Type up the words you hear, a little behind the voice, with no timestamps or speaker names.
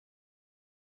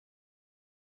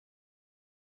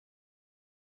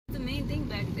anything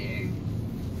back there?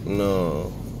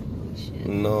 No. Oh, shit.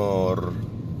 No.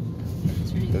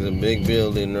 There's a big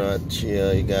building right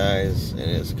here, you guys, and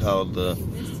it's called the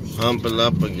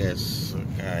Humpaluppagus.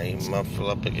 Okay,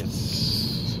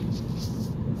 Muffaluppagus.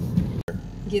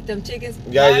 Get them chickens.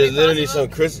 Guys, there's literally some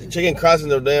chicken crossing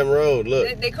the damn road.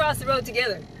 Look. They cross the road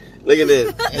together. Look at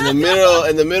this. In the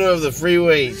middle of the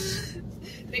freeways.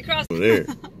 They cross over there.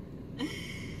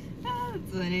 Oh,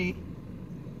 that's funny.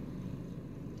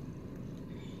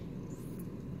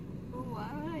 Oh, why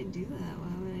would I do that?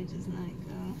 Why would I just not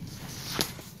go?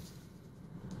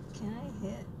 Can I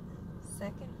hit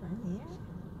second from here?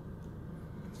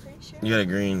 Pretty sure. You got a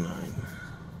green line.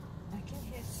 I can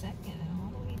hit second and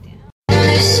all the way down.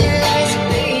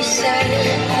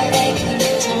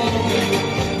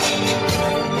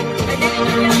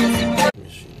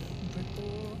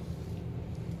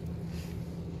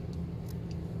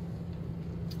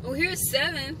 Oh, here's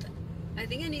 7th. I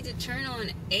think I need to turn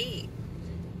on 8.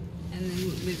 And then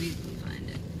maybe we can find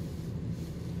it.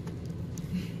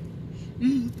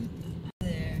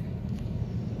 There.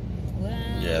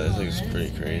 Wow. Yeah, this looks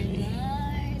pretty crazy.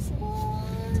 Nice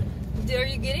one. Are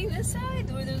you getting this side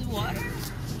where there's water?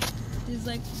 There's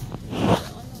like on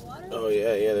the water? Oh,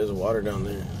 yeah, there's water down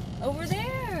there. Over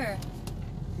there.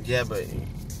 Yeah, but...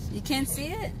 You can't see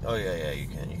it? Oh, yeah, you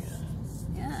can.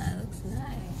 Yeah, it looks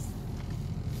nice.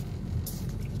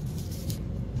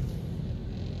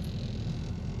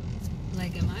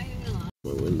 Like, am I even on?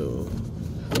 My window.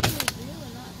 Hopefully it's real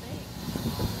and not fake.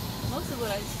 Most of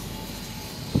what I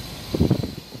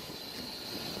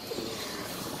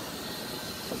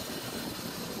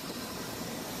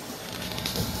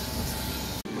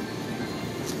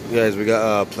Guys, we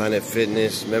got Planet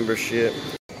Fitness membership.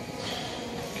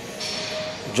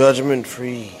 Judgment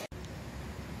free.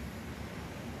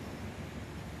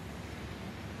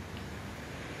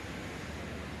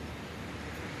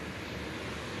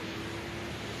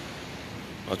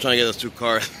 I'm trying to get those 2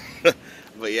 cars.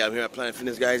 But yeah, I'm here at Planet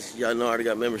Fitness, guys. Y'all know I already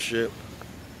got membership.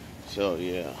 So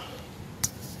yeah.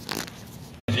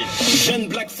 Jeune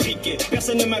black friqué,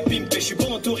 personne ne m'a pimpé, je suis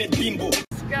bon entouré de bimbo.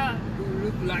 Scott, who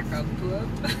look like a pup.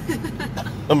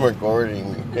 I'm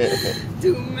recording.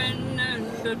 2 men in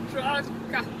the truck,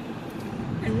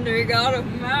 and they got a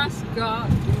mascot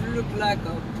who look like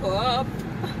a pup.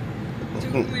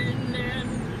 2 men in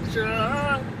the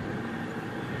truck,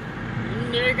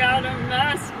 and they got a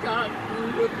mascot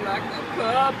who look like a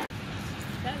pup.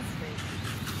 That's fake.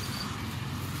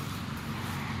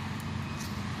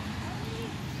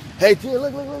 Hey, Tia,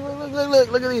 look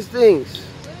at these things. What is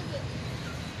it?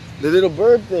 The little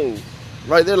bird things.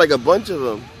 Right there, like a bunch of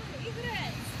them. Look at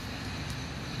that.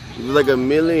 There's like a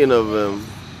million of them. Look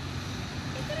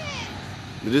at that.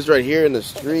 They're just right here in the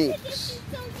streets.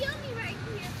 So yummy right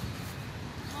here.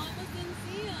 Almost didn't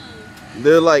see them.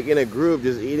 They're like in a group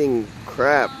just eating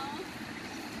crap. I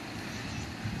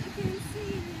can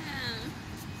see them.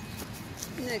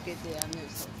 Look at them.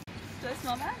 Do I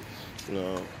smell that?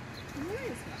 No. What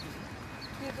is that?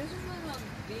 Dude, this is like a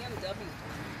BMW.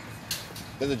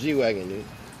 There's a G-Wagon, dude.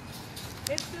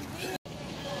 It's the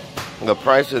B. The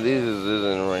price of these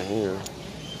isn't right here.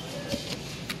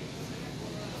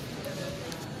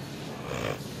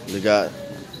 They got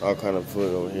all kind of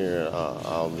food over here at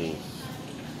Aldi.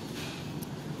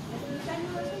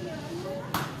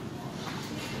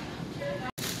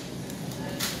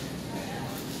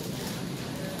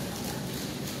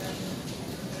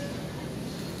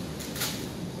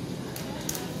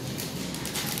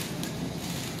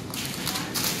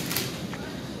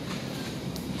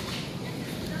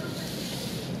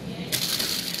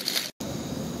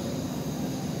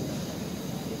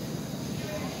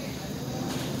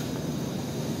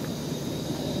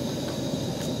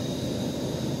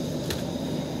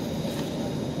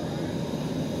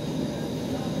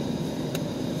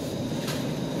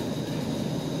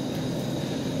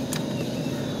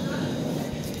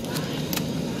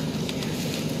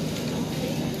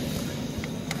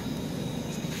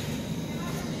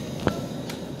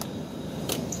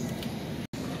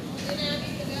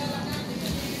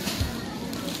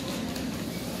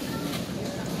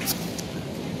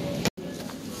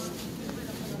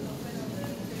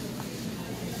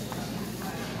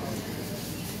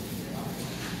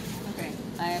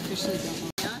 I officially don't know.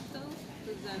 Boniato?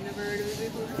 Because I've never heard of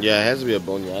it before. Yeah, it has to be a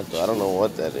boniato. I don't know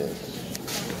what that is.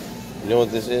 You know what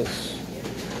this is?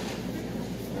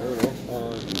 I don't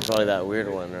know. Probably that weird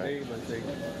one, right?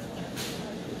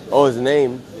 Oh, his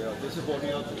name? Yeah, this is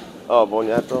boniato. Oh,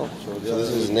 boniato. So this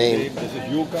is his name. This is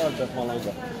yuca, that's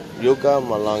malanga. Yuca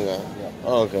Malanga. Yeah.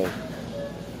 Oh, okay.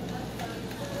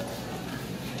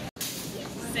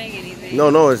 Say saying anything. No,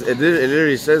 no, it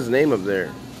literally says name up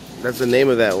there. That's the name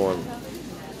of that one.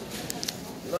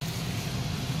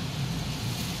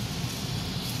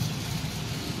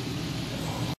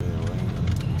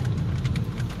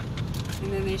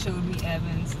 And then they showed me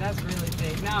Evans. That's really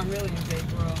big. Now I'm really in big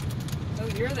world. Oh,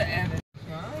 you're the Evans.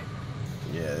 Right?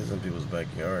 Yeah, there's some people's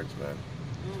backyards, man.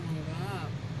 Oh my god.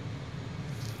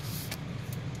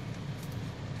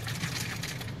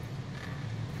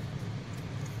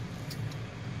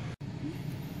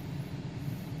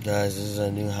 Guys, this is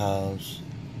our new house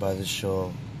by the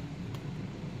shore.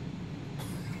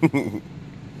 Yes,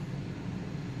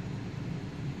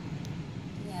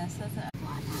 that's a...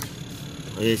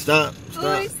 Okay, stop. Oh,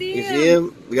 I see you him. see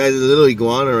him? The guy's a little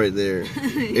iguana right there.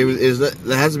 It's not,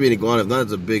 that has to be an iguana. If not,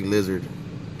 it's a big lizard.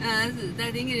 I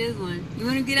think it is one. You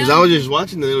want to get out? Because I was just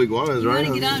watching the little iguanas, You right?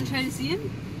 want to get out and try to see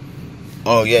him?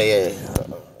 Oh, yeah.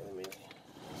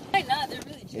 Might not. They're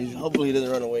really cheap. Hopefully he doesn't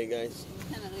run away, guys.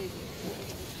 Kind of lazy.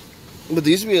 But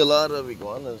there used to be a lot of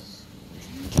iguanas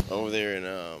over there in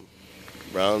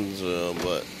Brownsville,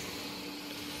 but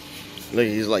look,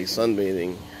 he's like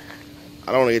sunbathing.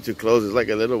 I don't want to get too close. It's like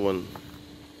a little one.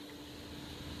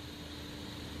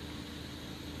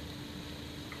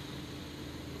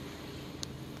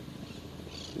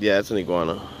 Yeah, it's an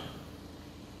iguana.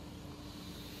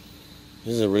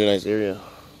 This is a really nice area.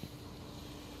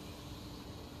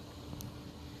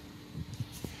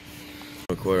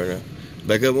 Record right now.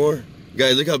 Back up more.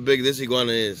 Guys, look how big this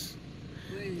iguana is.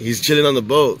 He's chilling on the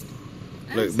boat.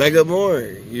 Look, back up more.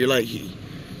 You're like,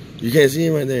 you can't see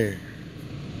him right there.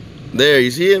 There,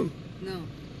 you see him? No.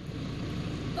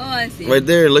 Oh, I see. Right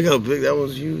there, look how big, that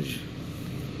one's huge.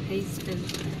 He's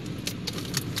finished.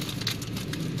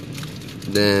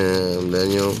 Damn,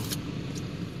 Daniel.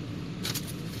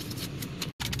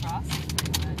 Crossing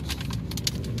pretty much.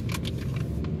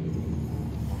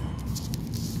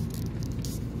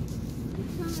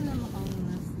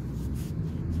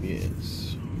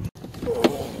 Yes.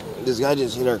 This guy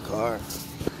just hit our car.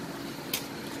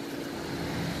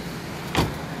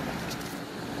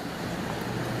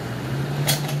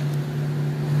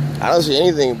 I don't see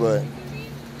anything, but...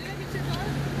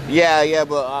 Yeah,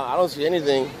 but I don't see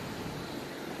anything.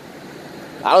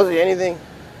 I don't see anything.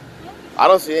 I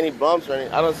don't see any bumps or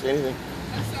anything. I don't see anything.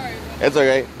 I'm sorry. It's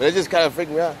okay, but it just kind of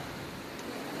freaked me out.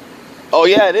 Oh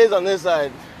yeah, it is on this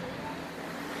side.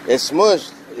 It's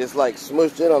smushed. It's like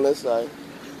smushed in on this side.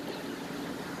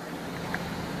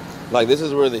 Like this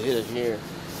is where they hit it here.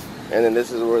 And then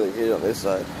this is where they hit it on this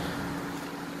side.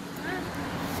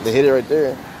 They hit it right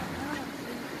there.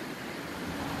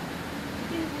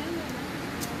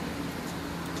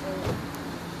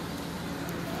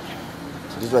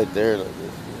 Just right there like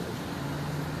this.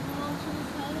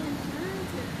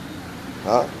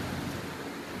 Huh?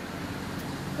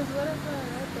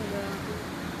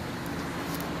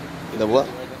 The what?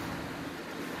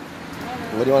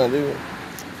 What do you want to do?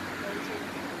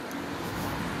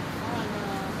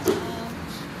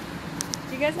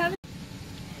 Do you guys have it?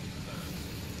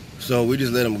 So we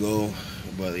just let them go,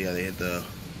 but yeah, they hit the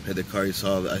car. You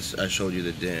saw. I showed you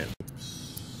the dent.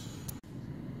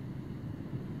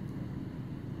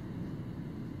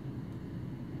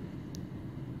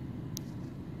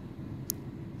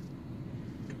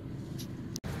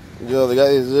 Yo, they got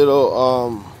these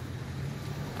little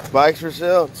bikes for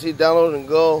sale. See, download and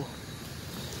go,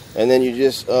 and then you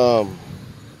just you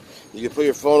can put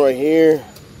your phone right here,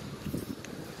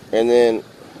 and then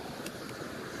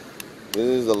this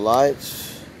is the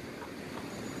lights.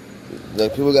 The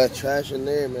people got trash in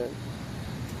there, man.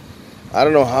 I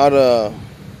don't know how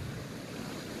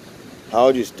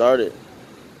would you start it?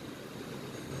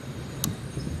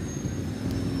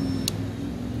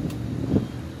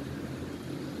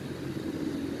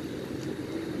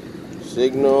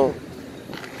 Signal.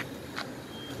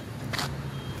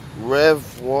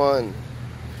 Rev 1.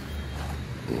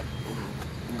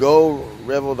 Go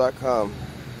Revel.com.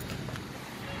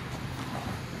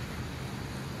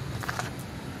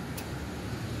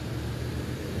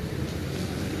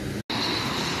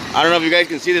 I don't know if you guys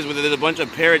can see this, but there's a bunch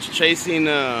of parrots chasing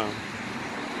a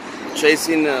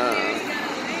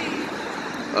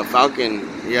falcon.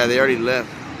 Yeah, they already left.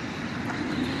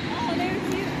 Oh, they were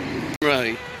cute.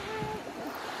 Right.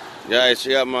 Guys,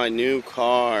 check out my new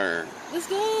car. Let's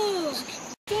go.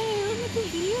 Go. Wanna make a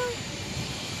video?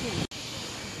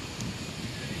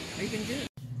 Are you gonna do it?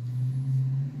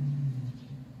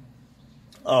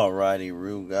 Alrighty,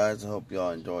 Roo guys. I hope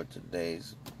y'all enjoyed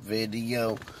today's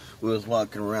video. We was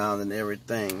walking around and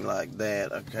everything like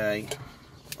that, okay?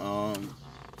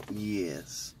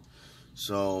 Yes.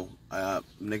 So,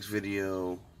 next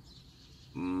video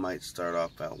might start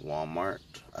off at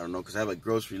Walmart. I don't know, because I have a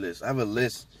grocery list. I have a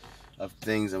list of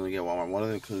things I'm gonna get at Walmart. One of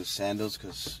them includes sandals,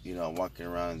 because you know I'm walking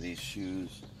around in these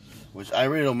shoes, which I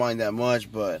really don't mind that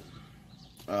much, but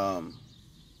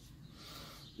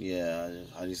yeah,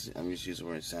 I'm just used to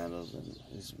wearing sandals, and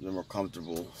they're more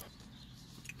comfortable.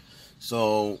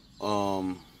 So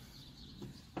I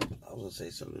was gonna say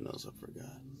something else. I forgot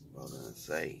what I was gonna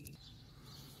say.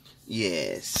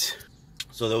 Yes.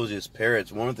 So those just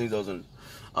parrots. One of the things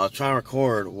I was trying to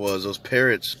record was those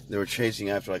parrots. They were chasing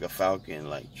after like a falcon,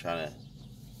 like trying to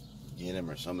get him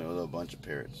or something. With a bunch of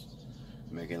parrots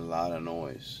making a lot of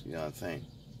noise. You know what I'm saying?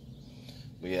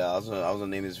 But yeah, I was gonna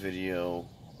name this video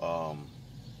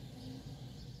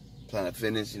Planet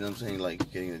Fitness. You know what I'm saying?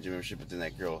 Like getting the gym membership, but then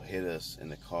that girl hit us in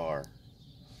the car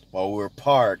while we were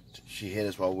parked. She hit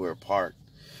us while we were parked,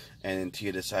 and then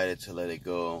Tia decided to let it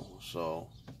go. So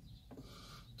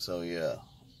yeah,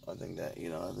 I think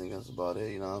that's about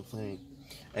it, you know what I'm saying?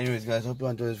 Anyways, guys, hope you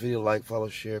enjoyed this video. Like, follow,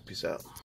 share. Peace out.